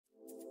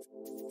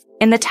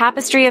In the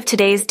tapestry of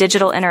today's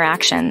digital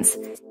interactions,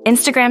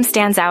 Instagram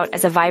stands out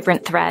as a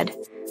vibrant thread,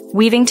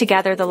 weaving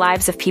together the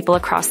lives of people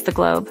across the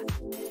globe.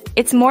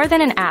 It's more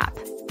than an app.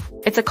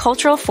 It's a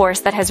cultural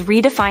force that has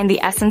redefined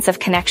the essence of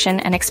connection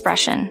and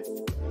expression.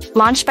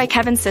 Launched by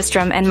Kevin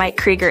Systrom and Mike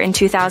Krieger in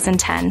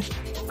 2010,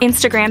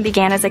 Instagram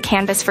began as a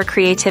canvas for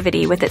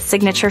creativity with its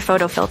signature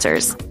photo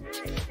filters.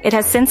 It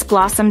has since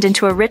blossomed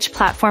into a rich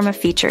platform of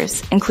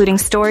features, including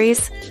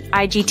Stories,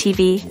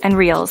 IGTV, and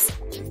Reels,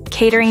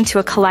 catering to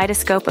a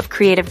kaleidoscope of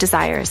creative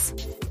desires.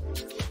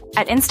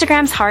 At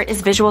Instagram's heart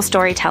is visual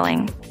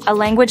storytelling, a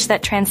language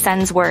that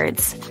transcends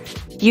words.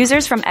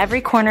 Users from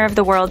every corner of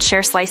the world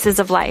share slices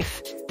of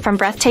life, from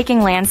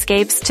breathtaking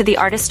landscapes to the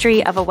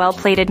artistry of a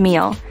well-plated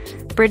meal,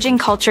 bridging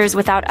cultures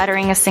without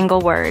uttering a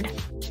single word.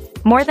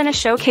 More than a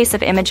showcase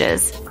of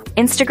images,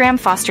 Instagram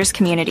fosters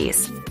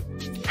communities.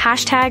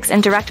 Hashtags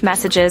and direct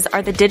messages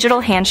are the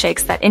digital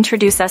handshakes that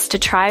introduce us to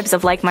tribes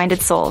of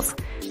like-minded souls,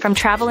 from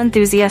travel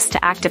enthusiasts to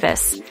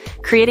activists,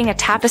 creating a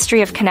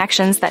tapestry of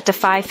connections that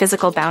defy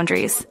physical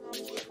boundaries.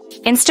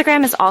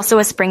 Instagram is also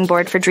a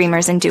springboard for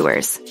dreamers and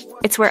doers.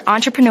 It's where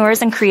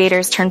entrepreneurs and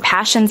creators turn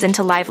passions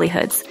into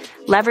livelihoods,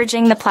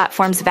 leveraging the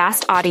platform's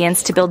vast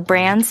audience to build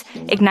brands,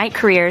 ignite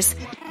careers,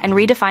 and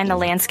redefine the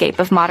landscape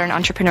of modern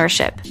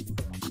entrepreneurship.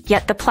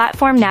 Yet the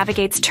platform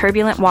navigates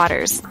turbulent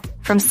waters,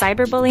 from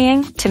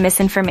cyberbullying to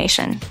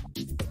misinformation.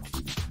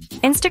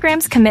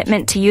 Instagram's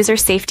commitment to user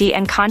safety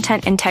and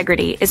content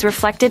integrity is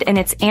reflected in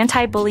its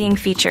anti-bullying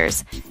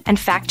features and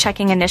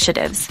fact-checking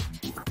initiatives,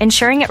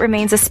 ensuring it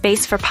remains a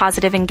space for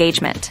positive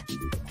engagement.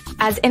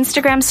 As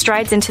Instagram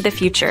strides into the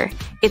future,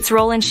 its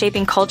role in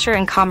shaping culture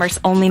and commerce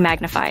only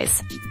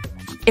magnifies.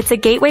 It's a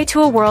gateway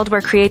to a world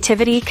where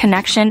creativity,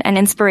 connection, and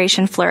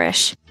inspiration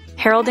flourish,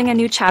 heralding a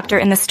new chapter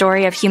in the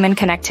story of human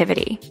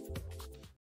connectivity.